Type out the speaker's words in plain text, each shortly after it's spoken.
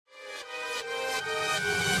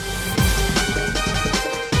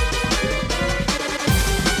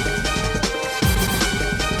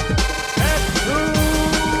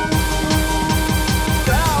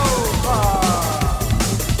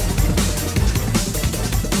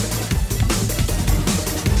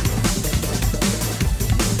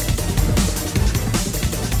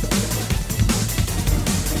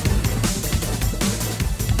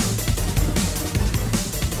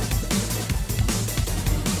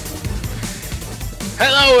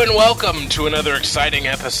Hello and welcome to another exciting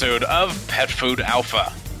episode of Pet Food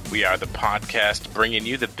Alpha. We are the podcast bringing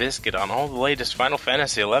you the biscuit on all the latest Final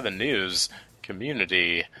Fantasy XI news,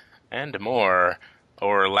 community, and more.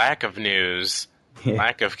 Or lack of news,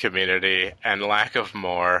 lack of community, and lack of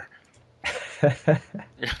more.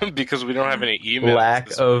 Because we don't have any emails.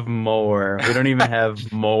 Lack of more. We don't even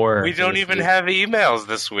have more. We don't even have emails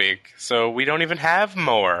this week, so we don't even have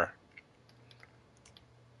more.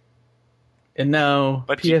 And now,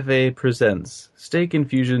 But PFA presents Steak and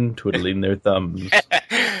Fusion twiddling their thumbs.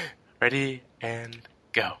 Ready and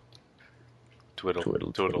go. Twiddle,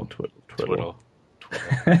 Twiddle, twiddle, twiddle, twiddle,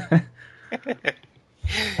 twiddle. twiddle.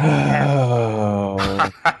 Oh,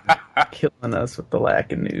 killing us with the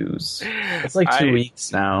lack of news. It's like 2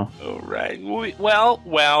 weeks now. All right. Well.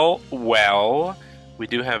 We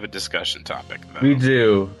do have a discussion topic, though. We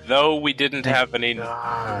do. Though we didn't have any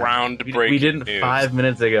groundbreaking We didn't news. 5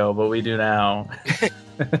 minutes ago, but we do now.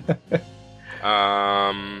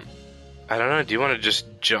 I don't know. Do you want to just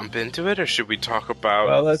jump into it, or should we talk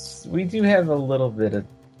about... Well, we do have a little bit of...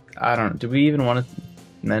 do we even want to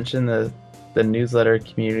mention the newsletter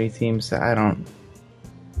community themes? I don't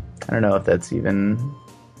know if that's even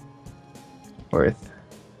worth...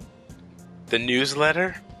 The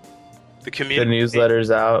newsletter? The community... The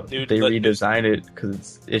newsletter's out. They Newslet- redesigned it because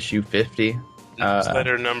it's issue 50.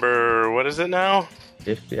 Newsletter number... What is it now?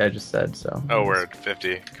 50, I just said, so. Oh, we're at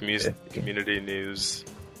 50. 50. Community news.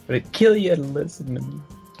 But it kill you to listen to me.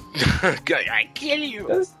 I kill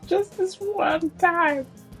you! Just this one time.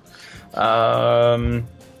 So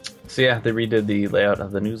yeah, they redid the layout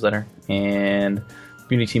of the newsletter, and the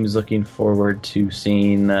community team is looking forward to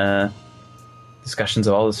seeing discussions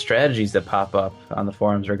of all the strategies that pop up on the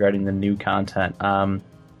forums regarding the new content.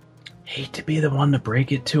 Hate to be the one to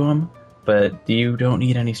break it to them, but you don't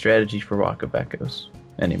need any strategy for Walk of Echoes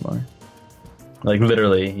anymore. Like,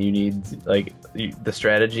 literally, you need, the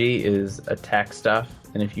strategy is attack stuff,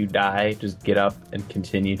 and if you die, just get up and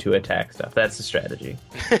continue to attack stuff. That's the strategy.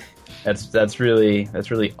 That's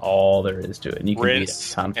really all there is to it. And you can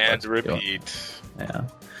Rinse and repeat. Yeah.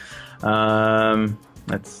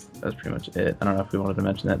 That's pretty much it. I don't know if we wanted to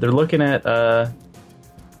mention that. They're looking at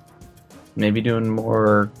maybe doing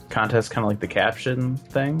more contests, kind of like the caption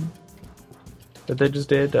thing that they just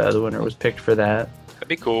did. The winner was picked for that. That'd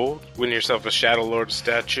be cool. Win yourself a Shadow Lord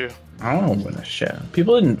statue. I don't win a shit.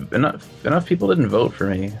 Enough people didn't vote for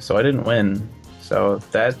me, so I didn't win. So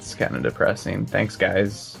that's kind of depressing. Thanks,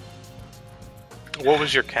 guys. What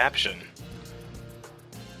was your caption?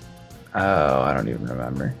 Oh, I don't even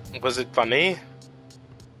remember. Was it funny?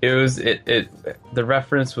 It was the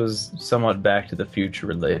reference was somewhat Back to the Future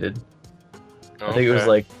related. Okay. I think it was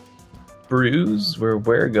like, Bruise, where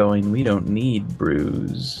we're going, we don't need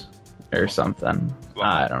Bruise, or something.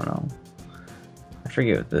 I don't know. I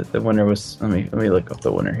forget what the winner was. Let me look up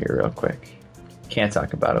the winner here real quick. Can't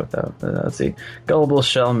talk about it without. Let's see. Gullible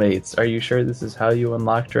Shellmates, are you sure this is how you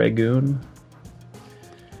unlock Dragoon?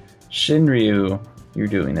 Shinryu, you're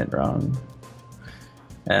doing it wrong.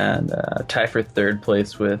 And tie for third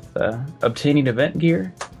place with obtaining event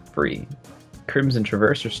gear, free. Crimson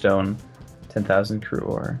Traverser Stone, 10,000 crew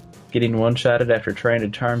ore. Getting one-shotted after trying to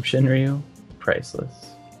charm Shinryu,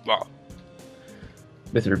 priceless. Well,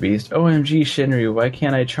 Mithra Beast, OMG Shinryu, why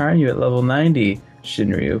can't I charm you at level 90?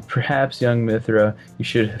 Shinryu, perhaps young Mithra, you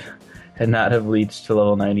should not have leached to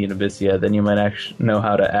level 90 in Abyssia, then you might know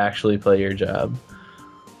how to actually play your job.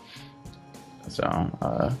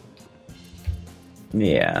 So,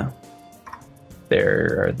 yeah.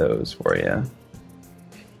 There are those for you.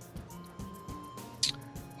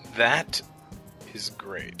 that is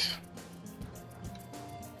great.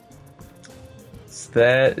 So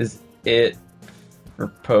that is it for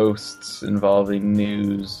posts involving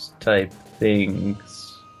news type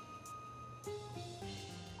things.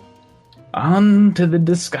 On to the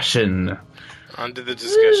discussion. On to the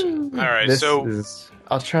discussion. All right,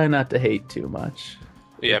 I'll try not to hate too much.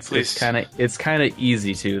 Yeah, please. It's kind of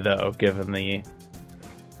easy to, though, given the.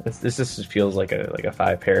 This just feels like a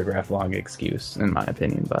 5-paragraph long excuse, in my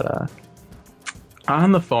opinion. But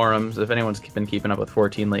on the forums, if anyone's been keeping up with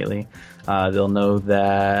 14 lately, they'll know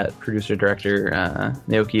that producer-director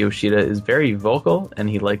Naoki Yoshida is very vocal, and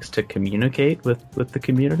he likes to communicate with the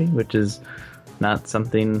community, which is not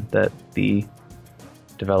something that the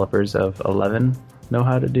developers of 11 know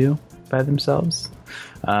how to do by themselves.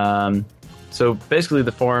 So basically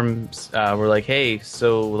the forums were like, hey,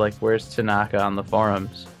 so like, where's Tanaka on the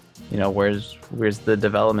forums? You know, where's the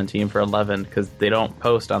development team for 11? Because they don't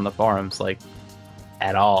post on the forums, like,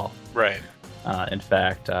 at all. Right. In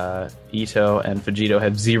fact, Ito and Fujito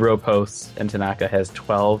have 0 posts, and Tanaka has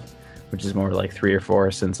 12. which is more like 3 or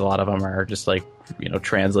 4, since a lot of them are just like,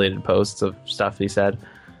 translated posts of stuff he said,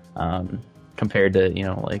 compared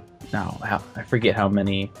to, I forget how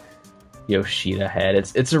many Yoshida had.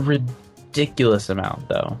 It's a ridiculous amount,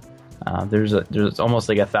 though. There's almost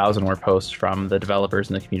like 1,000 more posts from the developers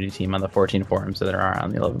and the community team on the 14 forums than there are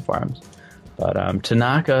on the 11 forums. But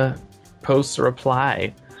Tanaka posts a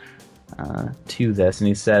reply to this, and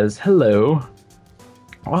he says, "Hello.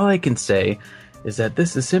 All I can say is that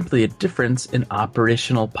this is simply a difference in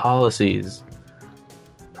operational policies."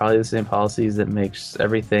 Probably the same policies that makes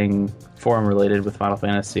everything forum related with Final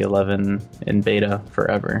Fantasy XI in beta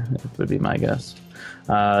forever, would be my guess.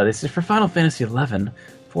 They say, for Final Fantasy XI,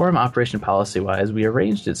 forum operation policy-wise, we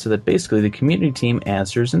arranged it so that basically the community team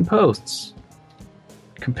answers and posts.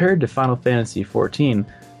 Compared to Final Fantasy XIV,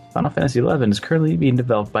 Final Fantasy XI is currently being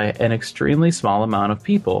developed by an extremely small amount of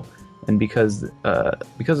people, and because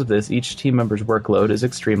of this, each team member's workload is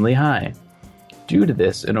extremely high. Due to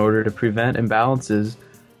this, in order to prevent imbalances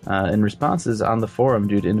in responses on the forum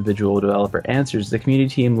due to individual developer answers, the community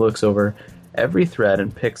team looks over every thread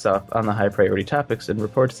and picks up on the high priority topics and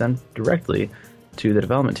reports them directly to the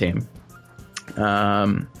development team.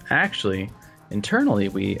 Actually, internally,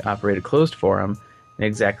 we operate a closed forum in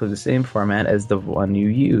exactly the same format as the one you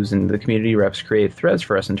use, and the community reps create threads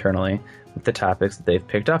for us internally with the topics that they've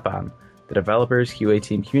picked up on. The developers, QA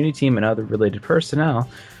team, community team, and other related personnel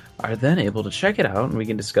are then able to check it out, and we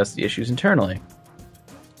can discuss the issues internally.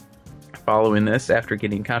 Following this, after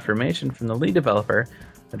getting confirmation from the lead developer,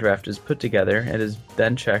 the draft is put together and is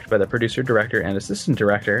then checked by the producer, director, and assistant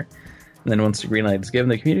director. And then once the green light is given,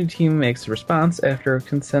 the community team makes a response after a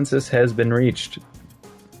consensus has been reached.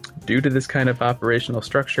 Due to this kind of operational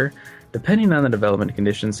structure, depending on the development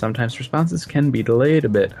conditions, sometimes responses can be delayed a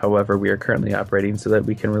bit. However, we are currently operating so that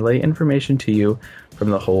we can relay information to you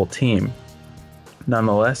from the whole team.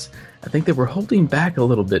 Nonetheless, I think that we're holding back a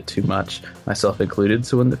little bit too much, myself included,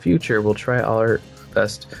 so in the future we'll try our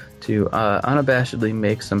best to unabashedly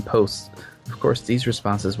make some posts. Of course, these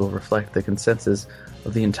responses will reflect the consensus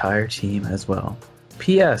of the entire team as well.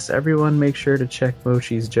 P.S. Everyone make sure to check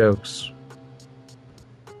Mochi's jokes.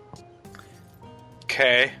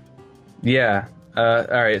 Okay. Yeah.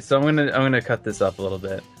 Alright, so I'm gonna cut this up a little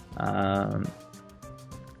bit.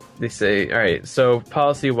 They say, alright, so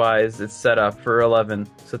policy-wise, it's set up for 11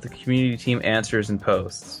 so that the community team answers and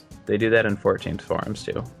posts. They do that in 14 forums,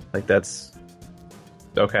 too. Like, that's...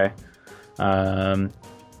 okay. Final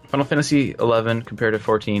Fantasy XI, compared to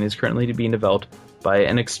 14, is currently being developed by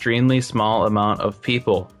an extremely small amount of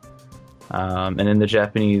people. And in the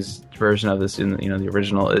Japanese version of this, in the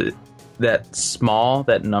original,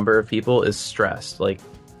 that number of people is stressed. Like,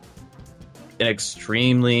 an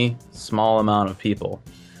extremely small amount of people.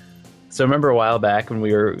 So remember a while back when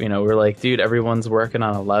we were like, dude, everyone's working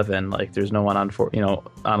on 11. Like, there's no one on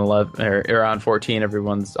on 11 or on 14.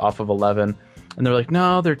 Everyone's off of 11, and they're like,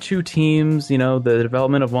 no, they're two teams. The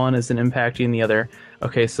development of one isn't impacting the other.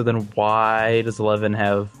 Okay, so then why does 11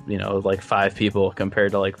 have like 5 people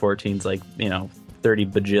compared to like 14's like 30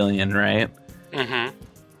 bajillion, right? Mm-hmm.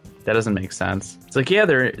 That doesn't make sense. It's like, yeah,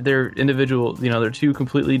 they're individual. They're two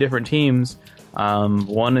completely different teams.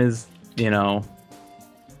 One is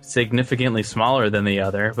significantly smaller than the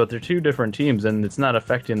other, but they're two different teams, and it's not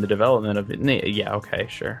affecting the development of it. Yeah, okay,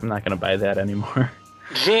 sure. I'm not going to buy that anymore.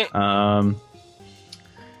 And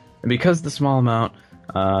because of the small amount,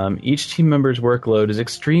 each team member's workload is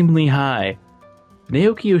extremely high.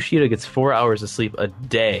 Naoki Yoshida gets 4 hours of sleep a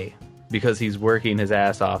day because he's working his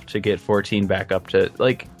ass off to get 14 back up to,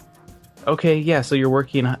 like, okay, yeah, so you're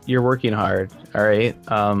working hard, all right?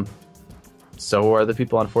 So are the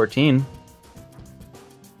people on 14.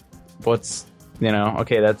 What's,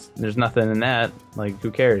 okay, there's nothing in that. Like, who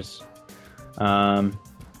cares?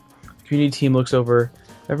 Community team looks over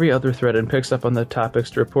every other thread and picks up on the topics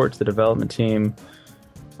to report to the development team.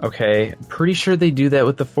 Okay, pretty sure they do that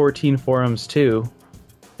with the 14 forums too.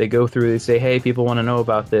 They go through, they say, hey, people want to know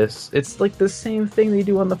about this. It's like the same thing they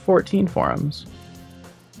do on the 14 forums.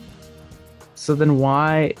 So then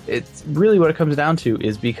why? It's really what it comes down to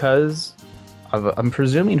is because of, I'm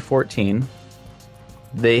presuming 14,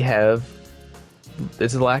 it's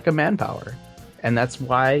a lack of manpower. And that's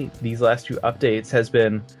why these last 2 updates has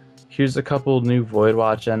been, here's a couple new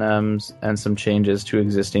Voidwatch NMs and some changes to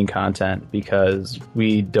existing content because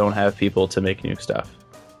we don't have people to make new stuff.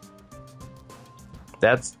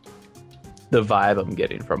 That's the vibe I'm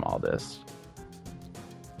getting from all this.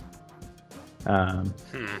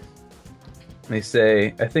 They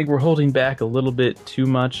say, I think we're holding back a little bit too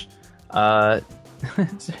much. I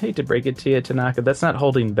hate to break it to you, Tanaka, that's not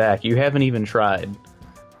holding back. You haven't even tried.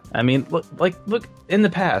 I mean, look in the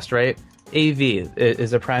past, right? AV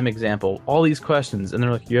is a prime example. All these questions, and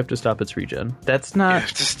they're like, you have to stop its regen. That's not. You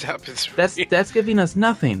have to stop its that's giving us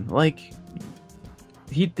nothing. Like,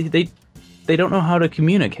 they don't know how to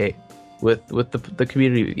communicate with the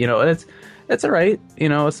community. You know, and it's all right. You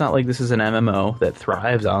know, it's not like this is an MMO that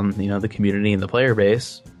thrives on, you know, the community and the player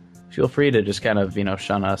base. Feel free to just kind of, you know,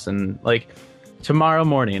 shun us. And like tomorrow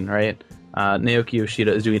morning, right? Naoki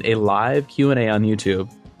Yoshida is doing a live Q&A on YouTube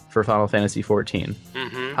for Final Fantasy XIV.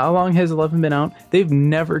 Mm-hmm. How long has 11 been out? They've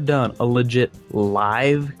never done a legit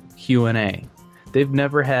live Q&A. They've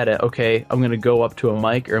never had it, okay, I'm going to go up to a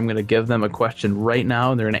mic or I'm going to give them a question right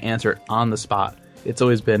now and they're going to answer it on the spot. It's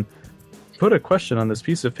always been, put a question on this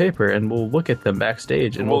piece of paper and we'll look at them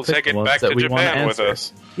backstage and we'll take it back to Japan with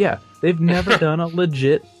us. Yeah, they've never done a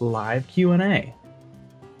legit live Q&A.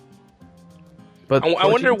 But I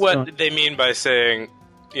wonder what they mean by saying,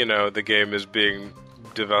 you know, the game is being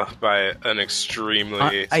developed by an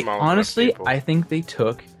extremely small honestly, number of people. I think they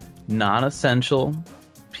took non-essential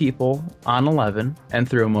people on 11 and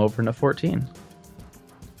threw them over into 14.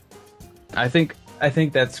 I think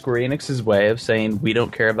that's Square Enix's way of saying we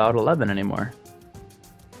don't care about 11 anymore.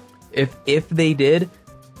 If they did,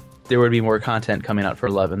 there would be more content coming out for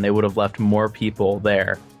 11. They would have left more people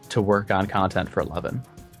there to work on content for 11.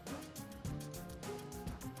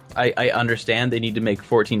 I understand they need to make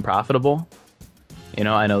 14 profitable. You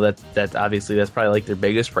know, I know that's obviously that's probably like their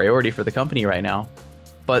biggest priority for the company right now.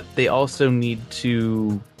 But they also need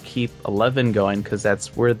to keep 11 going because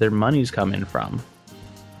that's where their money's coming from.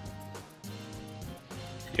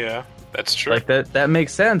 Yeah, that's true. Like that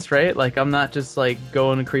makes sense, right? Like I'm not just like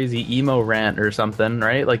going a crazy emo rant or something,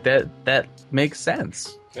 right? Like that makes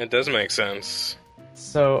sense. It does make sense.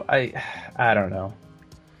 So I don't know.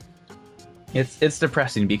 It's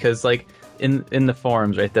depressing because like in the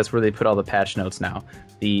forums, right? That's where they put all the patch notes now.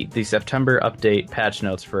 The September update patch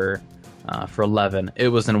notes for 11, it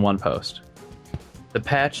was in one post. The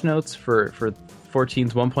patch notes for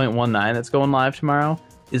 14's 1.19 that's going live tomorrow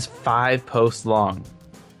is 5 posts long.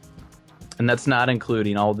 And that's not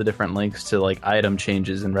including all the different links to like item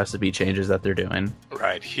changes and recipe changes that they're doing.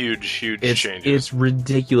 Right, huge changes. It's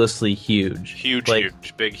ridiculously huge. Huge. I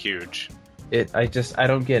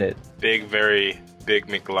don't get it. Big, very big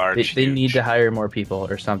McLarge. They need to hire more people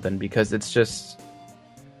or something because it's just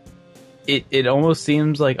it almost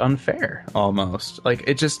seems like unfair almost. Like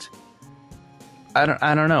it just I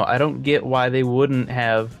don't know. I don't get why they wouldn't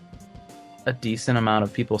have a decent amount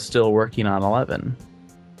of people still working on 11.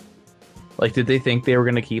 Like, did they think they were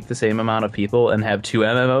going to keep the same amount of people and have 2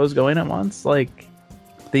 MMOs going at once? Like,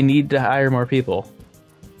 they need to hire more people.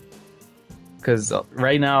 Because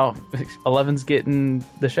right now, 11's getting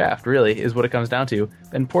the shaft, really, is what it comes down to.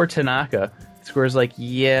 And poor Tanaka, Square's like,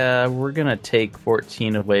 yeah, we're going to take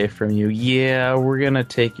 14 away from you. Yeah, we're going to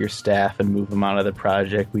take your staff and move them out of the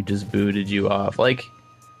project. We just booted you off. Like,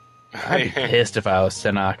 I'd be pissed if I was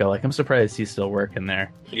Tanaka. Like, I'm surprised he's still working there.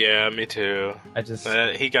 Yeah, me too.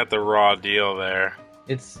 He got the raw deal there.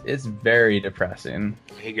 It's very depressing.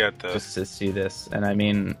 He got the just to see this, and I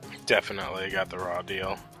mean, definitely got the raw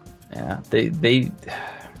deal. Yeah, the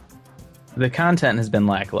content has been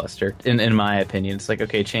lackluster in my opinion. It's like,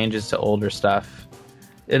 okay, changes to older stuff,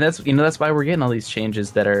 and that's why we're getting all these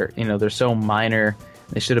changes that are, they're so minor.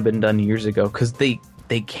 They should have been done years ago because they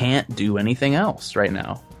can't do anything else right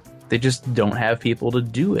now. They just don't have people to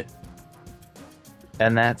do it,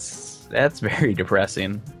 and that's very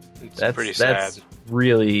depressing. That's pretty sad. That's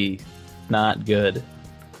really not good.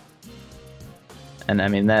 And I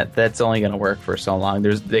mean that's only going to work for so long.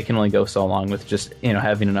 They can only go so long with just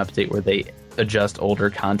having an update where they adjust older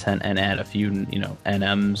content and add a few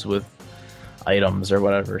NMs with items or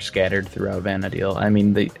whatever scattered throughout Vana'diel. I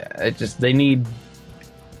mean they need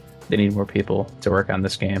more people to work on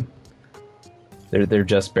this game. They're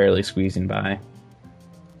just barely squeezing by.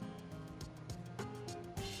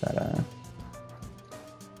 But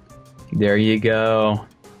there you go.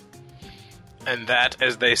 And that,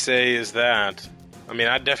 as they say, is that. I mean,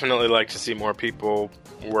 I'd definitely like to see more people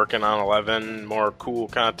working on 11, more cool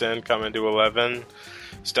content coming to 11,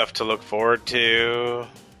 stuff to look forward to.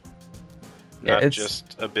 Not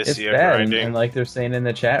just Abyssia grinding. And like they're saying in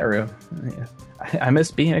the chat room, I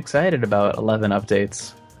miss being excited about 11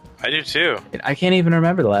 updates. I do too. I can't even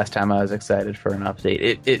remember the last time I was excited for an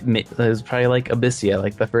update. It was probably like Abyssia,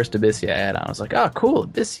 like the first Abyssia add-on. I was like, oh, cool,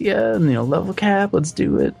 Abyssia, and level cap, let's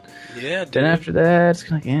do it. Yeah, dude. Then after that, it's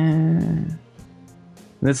kind of like,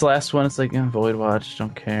 And this last one, it's like, Void Watch,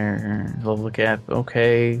 don't care. Level cap,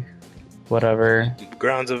 okay. whatever.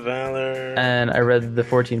 Grounds of Valor. And I read the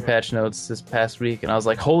 14 patch notes this past week, and I was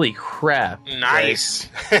like, holy crap. Nice.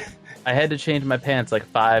 Like, I had to change my pants like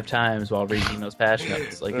 5 times while reading those patch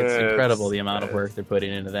notes. Like, it's incredible the amount of work they're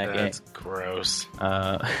putting into that game. That's gross.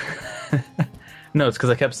 No, it's because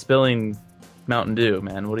I kept spilling Mountain Dew,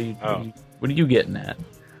 man. What are you getting at?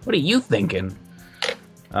 What are you thinking?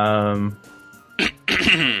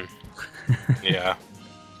 Yeah.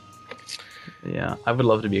 Yeah, I would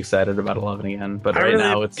love to be excited about 11 again, but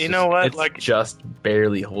now it's just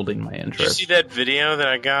barely holding my interest. Did you see that video that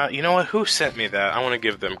I got? You know what? Who sent me that? I want to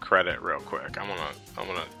give them credit real quick. I'm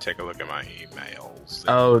gonna take a look at my emails.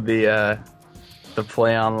 Oh, the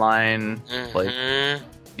Play Online, like,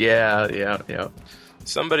 yeah.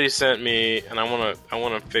 Somebody sent me, and I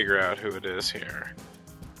wanna figure out who it is here.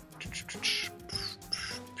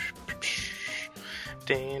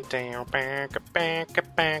 I'm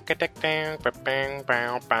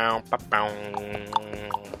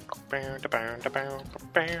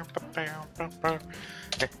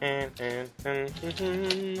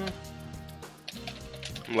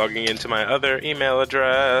logging into my other email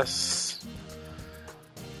address.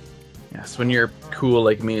 Yes, when you're cool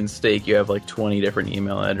like me and Steak, you have like 20 different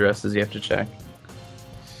email addresses you have to check.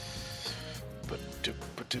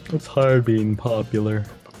 It's hard being popular.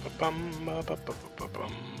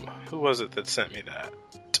 Who was it that sent me that?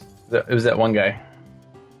 It was that one guy.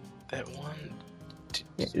 That one?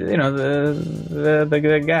 You know,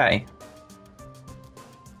 the guy.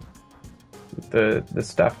 The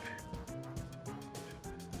stuff.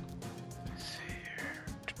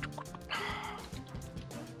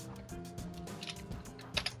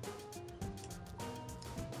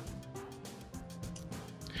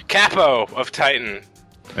 Capo of Titan.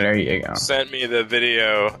 There you go. Sent me the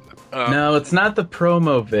video. No, it's not the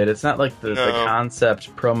promo vid. It's not like the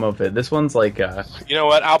concept promo vid. This one's like you know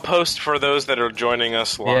what? I'll post for those that are joining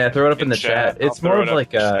us live. Yeah, throw it up in the chat. It's more of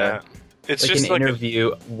like it's like just an like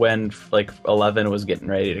interview when like 11 was getting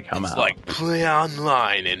ready to come out. It's like Play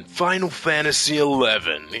Online in Final Fantasy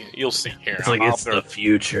 11. You'll see here. It's like it's the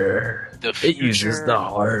future. The future. It uses the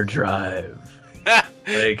hard drive.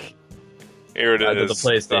 Like here it is. The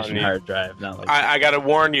PlayStation hard drive. Not like I gotta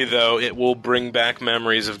warn you though, it will bring back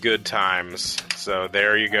memories of good times. So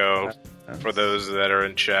there you go. For those that are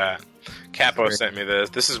in chat. Capo sent me this.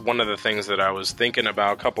 This is one of the things that I was thinking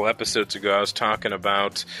about a couple episodes ago. I was talking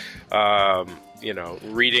about,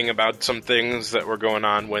 reading about some things that were going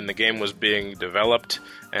on when the game was being developed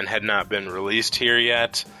and had not been released here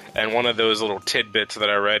yet. And one of those little tidbits that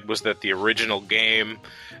I read was that the original game,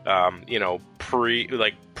 pre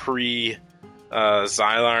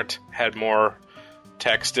Xylart had more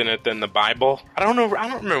text in it than the Bible. I don't know. I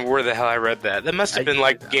don't remember where the hell I read that. That must have been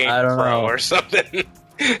like Game Pro or something.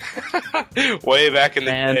 Way back in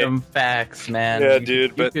the random day. Facts, man. Yeah,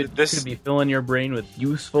 dude. But this could be filling your brain with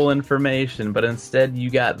useful information, but instead you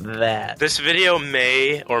got that. This video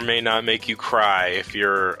may or may not make you cry if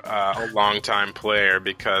you're a longtime player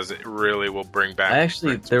because it really will bring back.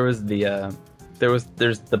 Actually, there's the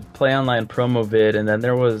Play Online promo vid, and then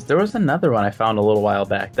there was another one I found a little while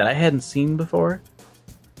back that I hadn't seen before.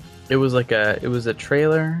 It was a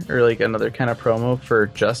trailer or like another kind of promo for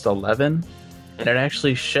Just 11, and it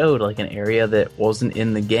actually showed like an area that wasn't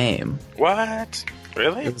in the game. What?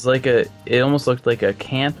 Really? It was like it almost looked like a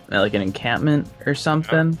camp, like an encampment or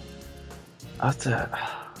something. It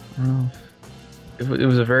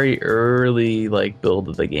was a very early like build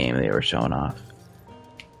of the game they were showing off.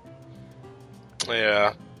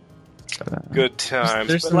 Yeah. Good times.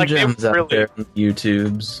 There's some gems out there on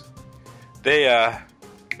YouTubes.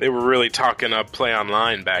 They were really talking up Play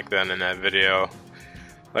Online back then in that video.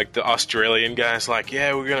 Like the Australian guys, like,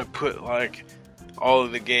 yeah, we're gonna put like all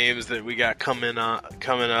of the games that we got coming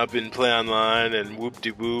up in Play Online and whoop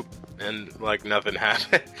de whoop, and like nothing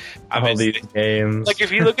happened. All these games. Like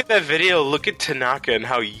if you look at that video, look at Tanaka and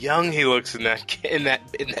how young he looks in that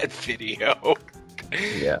video.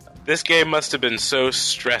 Yeah. This game must have been so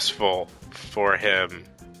stressful for him.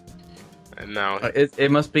 And now it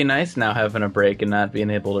must be nice now having a break and not being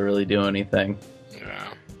able to really do anything.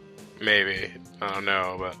 Yeah. Maybe. I don't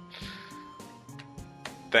know, but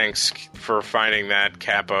thanks for finding that,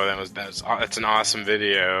 Capo. That's an awesome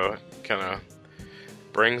video. Kind of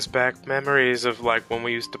brings back memories of like when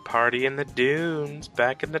we used to party in the dunes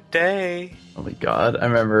back in the day. Oh my god. I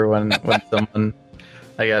remember when someone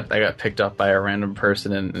I got picked up by a random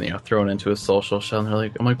person and thrown into a social show, and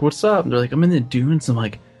I'm like, what's up? And they're like, I'm in the dunes. I'm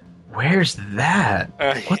like, where's that?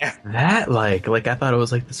 What's that like? Like, I thought it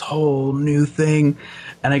was like this whole new thing,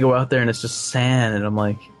 and I go out there and it's just sand, and I'm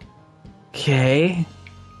like, okay.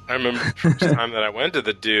 I remember the first time that I went to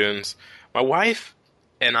the dunes My wife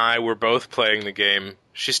and I were both playing the game.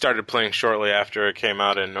 She started playing shortly after it came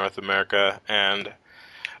out in North America, and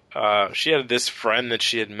she had this friend that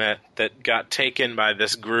she had met that got taken by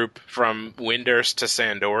this group from Windurst to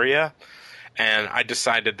Sandoria, and I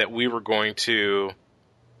decided that we were going to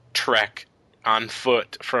trek on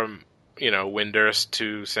foot from, Windurst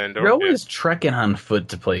to Sandoria. You're always trekking on foot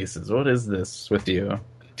to places. What is this with you?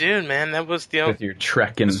 Dude, man, that was the... With your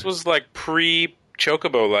trekking. This was like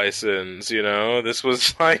pre-Chocobo license, This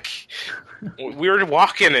was like... We were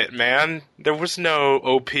walking it, man. There was no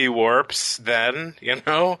OP warps then,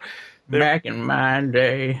 Back in my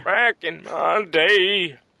day. Back in my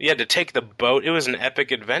day. You had to take the boat. It was an epic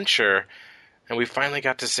adventure. And we finally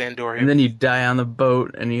got to Sandoria. And then you die on the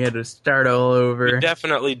boat, and you had to start all over. We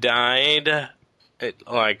definitely died.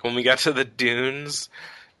 When we got to the dunes,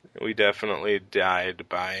 we definitely died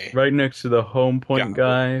by... Right next to the home point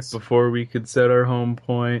guy, before we could set our home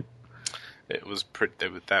point. It was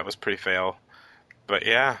that was pretty fail. But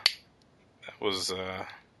yeah, that was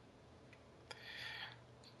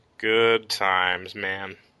good times,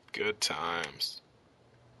 man. Good times.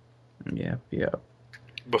 Yep.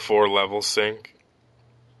 Before level sync.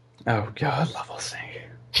 Oh god, level sync.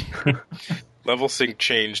 Level sync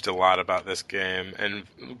changed a lot about this game, and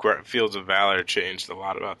Fields of Valor changed a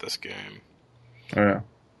lot about this game. Oh, yeah.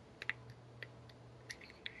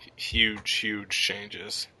 Huge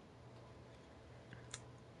changes.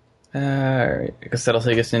 Alright, I guess that'll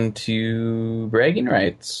take us into bragging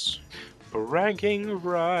rights. Bragging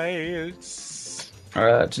rights.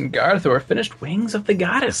 Garthor finished Wings of the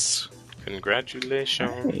Goddess.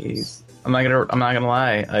 Congratulations. Nice. I'm not gonna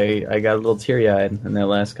lie. I got a little teary eyed in that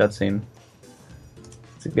last cutscene.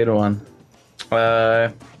 It's a good one.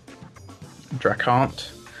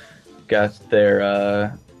 Drakont got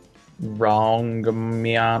their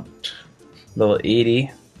Wrongmiant level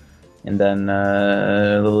 80. And then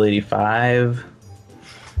level 85.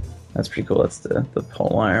 That's pretty cool. That's the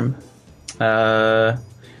pole arm.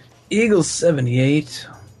 Eagle 78.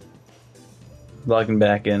 Logging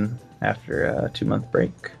back in after a 2-month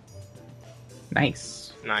break.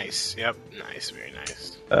 Nice. Nice. Yep. Nice. Very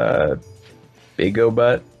nice. Big O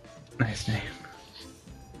Butt. Nice name.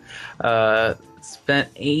 Spent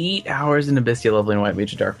 8 hours in Abyssia leveling White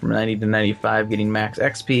Mage of Dark from 90 to 95, getting max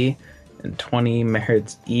XP. And 20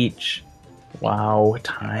 merits each. Wow,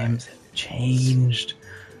 times have changed.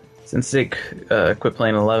 Since I quit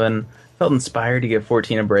playing 11, felt inspired to give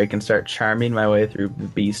 14 a break and start charming my way through the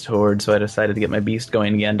Beast Horde, so I decided to get my Beast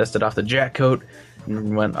going again, dusted off the Jack Coat,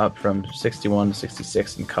 and went up from 61 to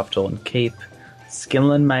 66 in Cufftool and Cape,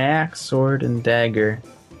 skilling my axe, sword, and dagger.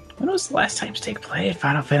 When was the last time Steak played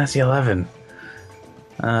Final Fantasy XI?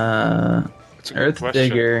 Earth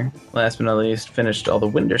Digger, last but not least, finished all the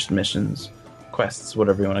Windurst missions, quests,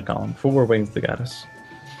 whatever you want to call them, for Wings of the Goddess,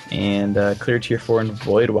 and cleared Tier 4 in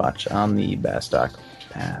Void Watch on the Bastok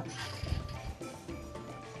path.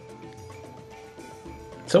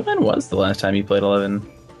 So when was the last time you played 11?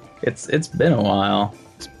 It's been a while.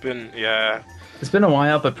 It's been a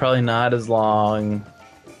while, but probably not as long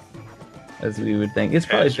as we would think. It's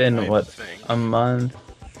probably been a month.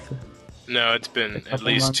 No, it's been at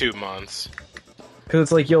least 2 months. Because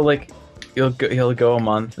it's like you'll go a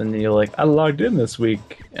month and you're like, I logged in this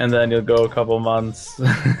week, and then you'll go a couple months.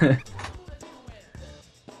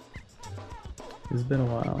 It's been a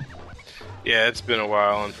while. Yeah, it's been a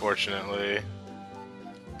while, unfortunately.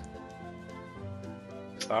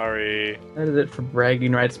 Sorry. That is it for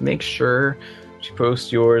bragging rights. Make sure to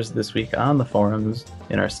post yours this week on the forums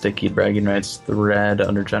in our sticky bragging rights thread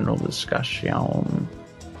under general discussion.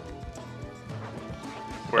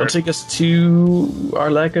 That'll take us to our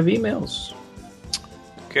lack of emails.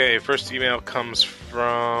 Okay, first email comes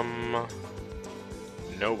from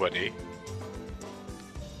nobody.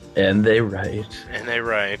 And they write.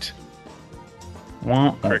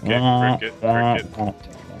 Cricket.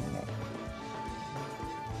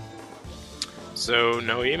 So,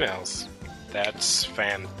 no emails. That's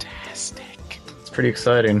fantastic. It's pretty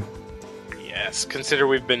exciting. Yes, consider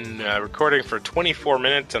we've been recording for 24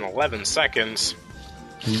 minutes and 11 seconds.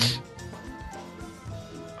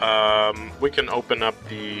 We can open up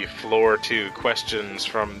the floor to questions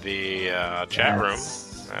from the chat room.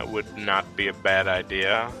 That would not be a bad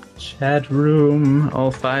idea. Chat room,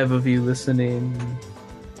 all 5 of you listening.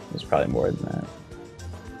 There's probably more than that.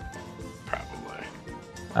 Probably.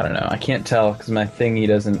 I don't know. I can't tell because my thingy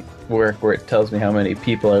doesn't work where it tells me how many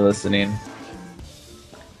people are listening.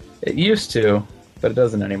 It used to, but it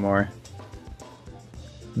doesn't anymore.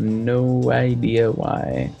 No idea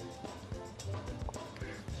why.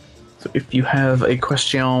 So if you have a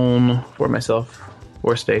question for myself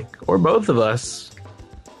or Steak, or both of us.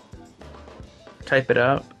 Type it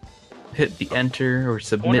out, hit the enter or I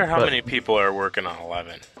submit wonder how button. many people are working on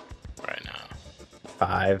 11 right now.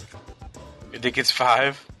 5 You think it's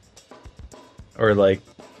 5? or like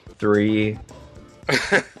 3.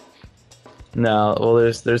 No, well,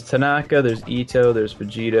 there's Tanaka, there's Ito, there's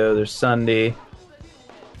Vegito, there's Sunday.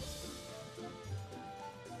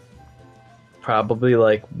 Probably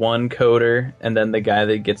like 1 coder, and then the guy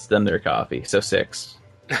that gets them their coffee. So 6.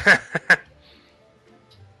 I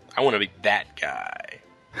want to be that guy.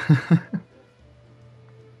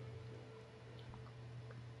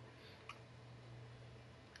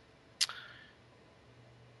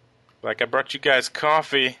 Like, I brought you guys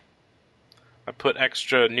coffee. I put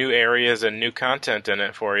extra new areas and new content in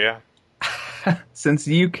it for you. Since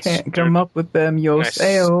you can't come up with them I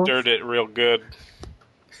yourself. stirred it real good.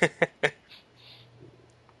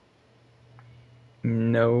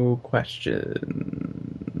 No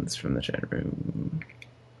questions from the chat room.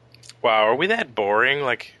 Wow, are we that boring?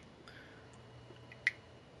 Like,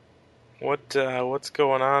 what's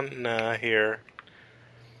going on here?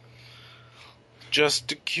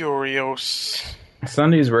 Just curious.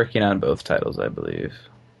 Sunday's working on both titles, I believe.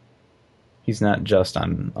 He's not just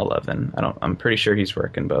on 11. I'm pretty sure he's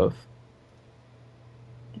working both.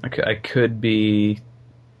 I could be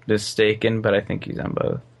mistaken, but I think he's on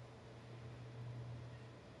both.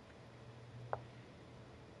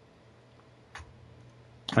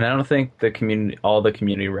 And I don't think all the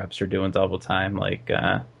community reps are doing double time. Like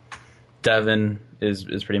Devin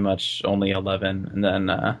is pretty much only 11, and then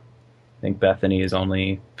I think Bethany is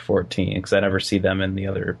only 14 because I never see them in the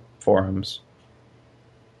other forums.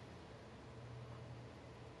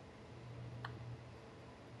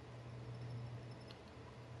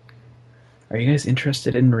 Are you guys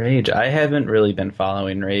interested in Rage? I haven't really been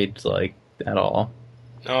following Rage like at all.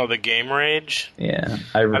 Oh, the game Rage? Yeah,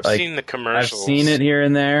 I've seen the commercials. I've seen it here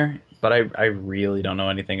and there, but I really don't know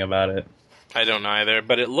anything about it. I don't either,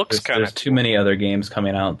 but it looks kind of There's too many other games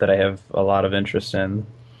coming out that I have a lot of interest in.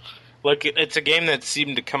 Like, it's a game that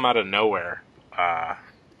seemed to come out of nowhere,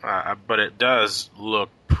 but it does look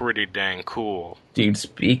pretty dang cool. Dude,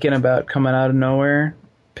 speaking about coming out of nowhere,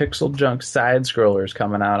 Pixel Junk Side Scroller's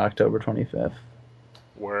coming out October 25th.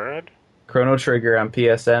 Word? Chrono Trigger on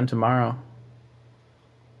PSN tomorrow.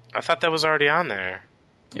 I thought that was already on there.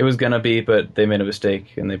 It was gonna be, but they made a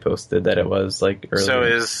mistake and they posted that it was like earlier. So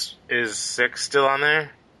is 6 still on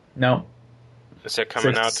there? No. Is it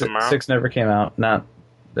coming out tomorrow? 6 never came out. Not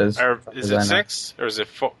as. Is it 6 or is it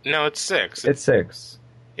 4? No, it's 6. It's 6.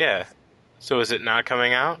 Yeah. So is it not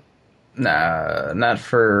coming out? Nah, not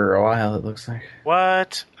for a while. It looks like.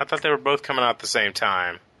 What? I thought they were both coming out at the same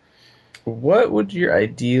time. What would your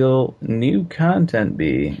ideal new content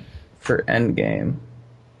be for Endgame?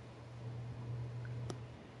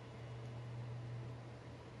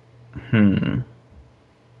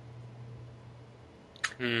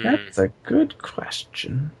 That's a good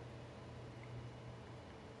question.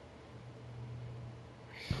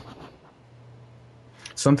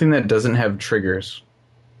 Something that doesn't have triggers.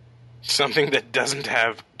 Something that doesn't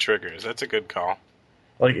have triggers. That's a good call.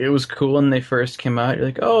 Like, it was cool when they first came out. You're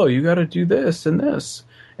like, oh, you gotta do this and this.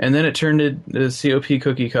 And then it turned into COP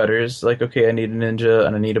cookie cutters. Like, okay, I need a ninja,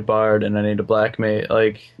 and I need a bard, and I need a black mage.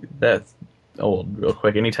 Like, that's old real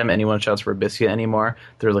quick. Anytime anyone shouts for a biscuit anymore,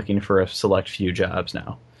 they're looking for a select few jobs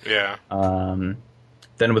now. Yeah.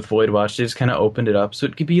 Then with Void Watch, they just kind of opened it up. So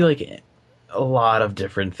it could be, like, a lot of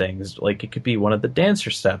different things. Like, it could be one of the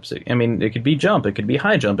dancer steps. I mean, it could be jump. It could be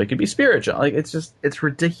high jump. It could be spirit jump. Like, it's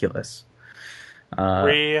ridiculous.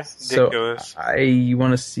 Ridiculous. So I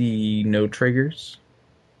want to see no triggers.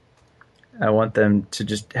 I want them to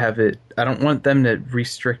just have it. I don't want them to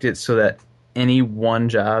restrict it so that any one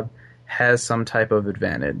job has some type of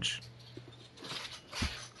advantage.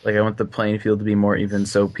 Like, I want the playing field to be more even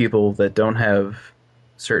so people that don't have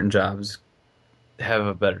certain jobs have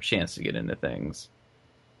a better chance to get into things.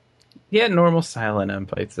 Yeah, normal silent M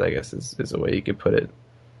fights, I guess, is a way you could put it.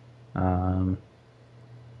 But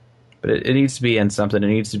it needs to be in something. It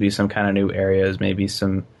needs to be some kind of new areas, maybe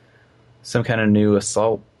some kind of new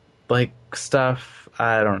assault like stuff.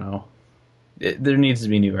 I don't know. There needs to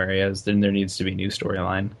be new areas. Then there needs to be new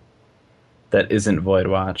storyline that isn't Void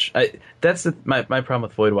Watch. That's my problem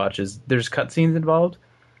with Void Watch is there's cutscenes involved,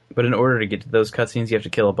 but in order to get to those cutscenes, you have to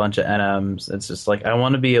kill a bunch of NMs. It's just like, I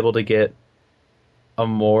want to be able to get a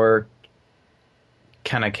more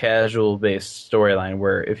kind of casual based storyline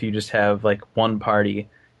where if you just have like one party,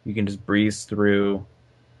 you can just breeze through,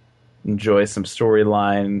 enjoy some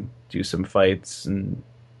storyline, do some fights, and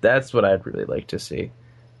that's what I'd really like to see.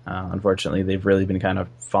 Unfortunately, they've really been kind of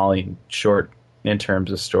falling short in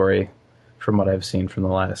terms of story, from what I've seen from the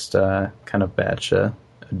last kind of batch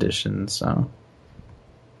editions. So.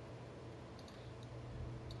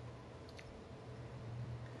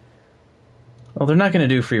 Well, they're not going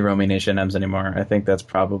to do free roaming H&Ms anymore. I think that's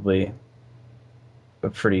probably a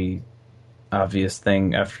pretty obvious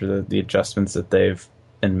thing after the adjustments that they've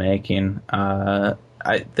been making.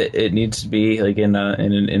 It needs to be like in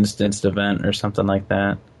an instanced event or something like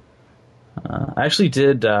that. I actually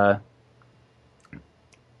did, I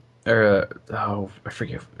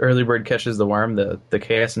forget. Early Bird Catches the Worm, the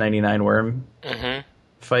KS99 worm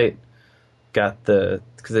fight. Got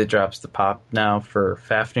because it drops the pop now for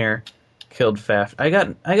Fafnir. Killed Faf. I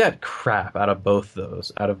got crap out of both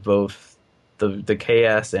those, out of both the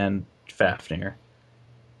KS and Fafnir.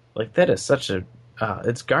 Like, that is such a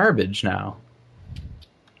it's garbage now.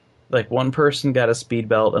 Like, one person got a speed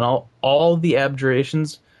belt, and all the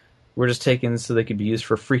abjurations were just taken so they could be used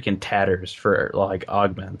for freaking tatters for like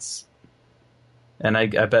augments. And I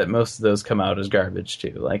bet most of those come out as garbage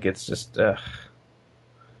too. Like, it's just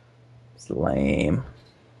it's lame.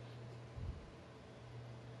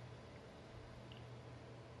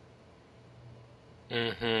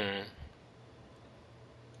 Mm-hmm.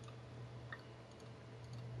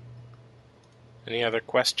 Any other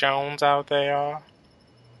questions out there?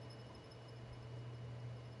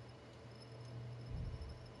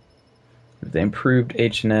 They improved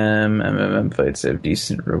H&M. MMM fights have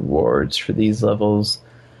decent rewards for these levels.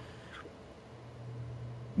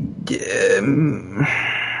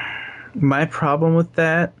 My problem with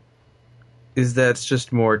that is that's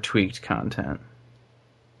just more tweaked content.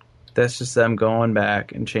 That's just them going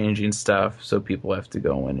back and changing stuff so people have to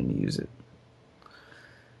go in and use it.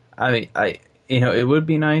 I mean, it would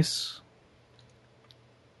be nice.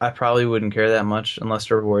 I probably wouldn't care that much unless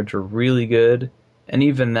the rewards were really good. And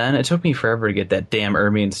even then, it took me forever to get that damn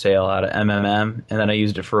Ermine's Tale out of MMM, and then I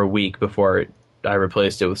used it for a week before I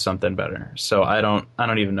replaced it with something better. So I don't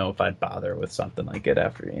even know if I'd bother with something like it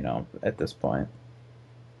after, at this point.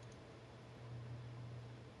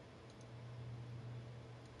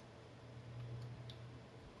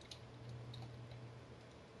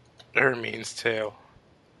 Ermine's Tale.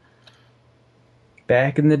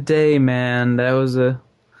 Back in the day, man, that was a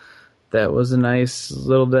nice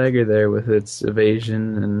little dagger there with its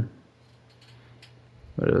evasion and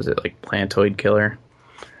what was it, like Plantoid Killer?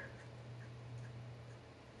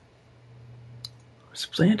 Was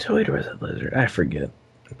it Plantoid or was it Lizard? I forget.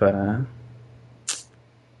 But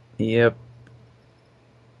yep.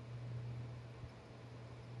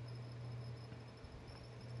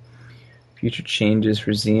 Future changes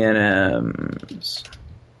for ZNMs.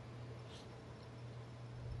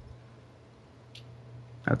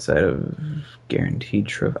 Outside of guaranteed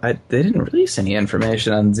trophy. They didn't release any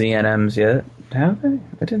information on ZNMs yet, have they?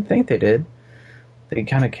 I didn't think they did. They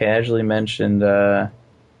kind of casually mentioned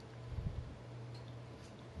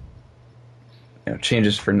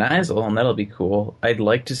changes for Nizal, and that'll be cool. I'd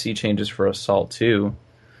like to see changes for Assault too.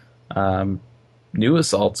 New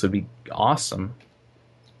Assaults would be awesome.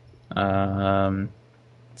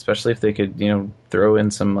 Especially if they could, throw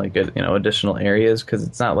in some additional areas, because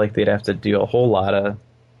it's not like they'd have to do a whole lot of.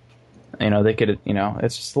 They could,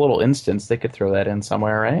 it's just a little instance. They could throw that in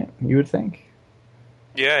somewhere, right? You would think.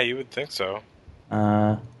 Yeah, you would think so.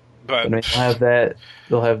 But they'll have that.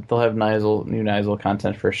 They'll have Nizal, new Nizal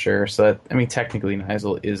content for sure. So technically,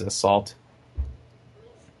 Nizal is Assault.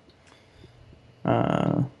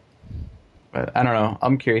 But I don't know.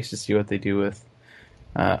 I'm curious to see what they do with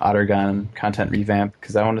Ottergon content revamp,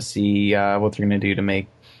 because I want to see what they're going to do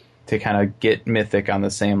to kind of get Mythic on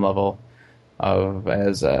the same level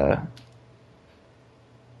as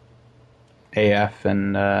AF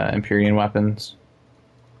and Empyrean weapons,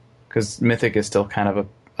 because Mythic is still kind of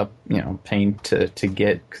a pain to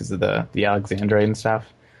get because of the Alexandrite and stuff.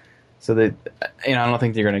 So that I don't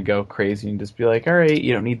think they're going to go crazy and just be like, all right,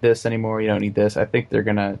 you don't need this anymore, you don't need this. I think they're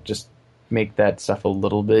going to just make that stuff a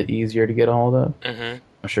little bit easier to get a hold of. Mm-hmm.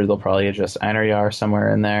 I'm sure they'll probably adjust Einherjar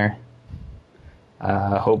somewhere in there.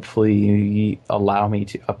 Hopefully allow me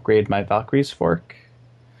to upgrade my Valkyrie's Fork.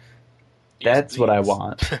 That's what I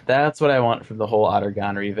want. That's what I want from the whole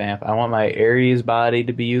Ottergon revamp. I want my Ares body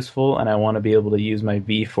to be useful, and I want to be able to use my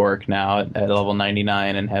V Fork now at level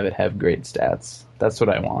 99 and have it have great stats. That's what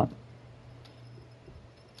I want.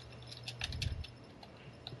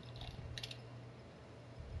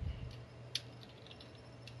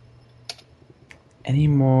 Any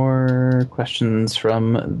more questions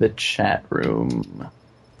from the chat room?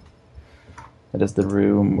 That is the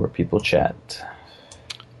room where people chat.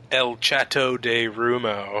 El Chateau de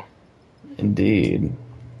Rumo. Indeed.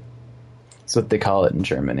 That's what they call it in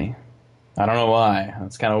Germany. I don't know why.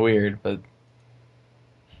 That's kind of weird, but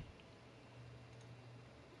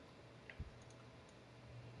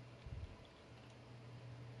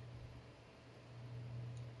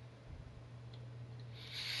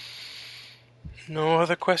No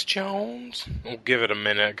other questions? We'll give it a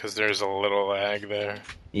minute because there's a little lag there.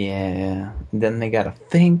 yeah. Then they gotta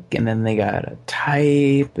think, and then they gotta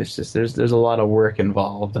type. It's just there's a lot of work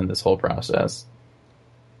involved in this whole process.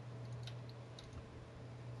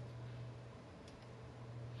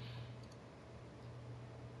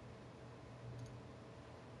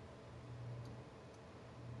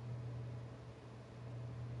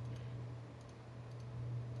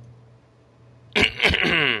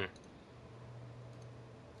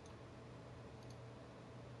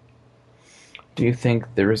 Do you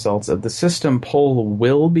think the results of the system poll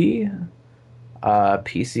will be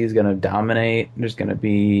PC is going to dominate? There's going to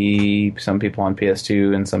be some people on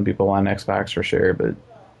PS2 and some people on Xbox for sure, but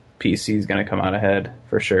PC is going to come out ahead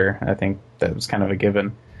for sure. I think that was kind of a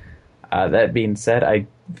given. That being said, I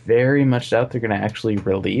very much doubt they're going to actually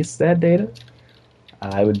release that data.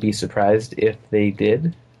 I would be surprised if they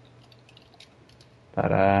did,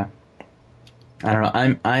 but I don't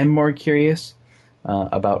know. I'm more curious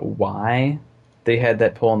about why they had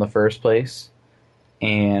that poll in the first place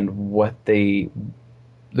and what the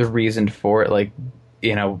reason for it. Like,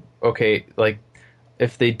 okay, like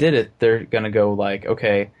if they did it, they're gonna go like,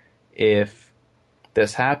 okay, if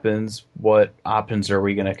this happens, what options are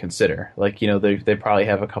we gonna consider? Like, they probably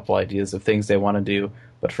have a couple ideas of things they want to do,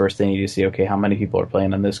 but first they need to see, okay, how many people are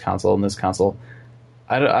playing on this console and this console.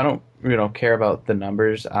 I don't care about the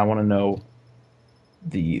numbers. I want to know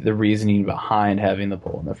the reasoning behind having the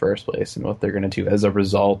poll in the first place and what they're going to do as a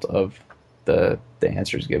result of the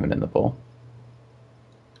answers given in the poll.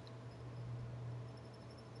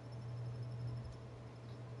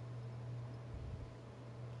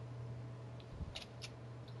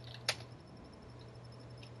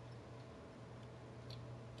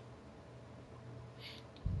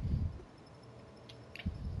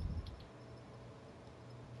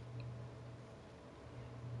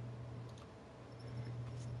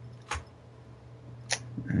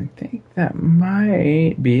 I think that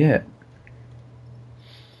might be it.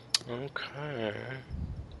 Okay.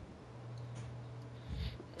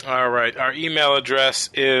 All right. Our email address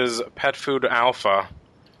is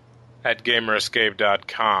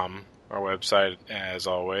petfoodalpha@gamerescape.com. Our website, as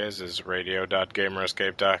always, is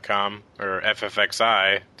radio.gamerescape.com or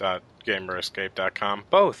ffxi.gamerescape.com.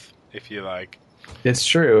 Both, if you like. It's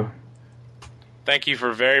true. Thank you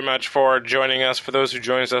very much for joining us. For those who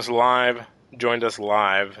joined us live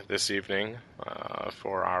this evening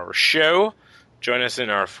for our show. Join us in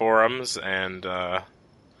our forums and,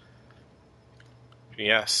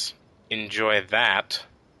 yes, enjoy that.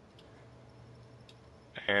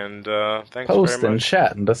 And thanks Post very and much.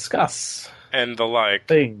 chat and discuss And the like.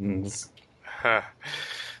 things.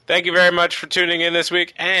 Thank you very much for tuning in this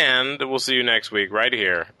week, and we'll see you next week right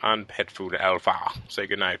here on Pet Food Alpha. Say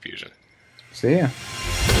goodnight, Fusion. See ya.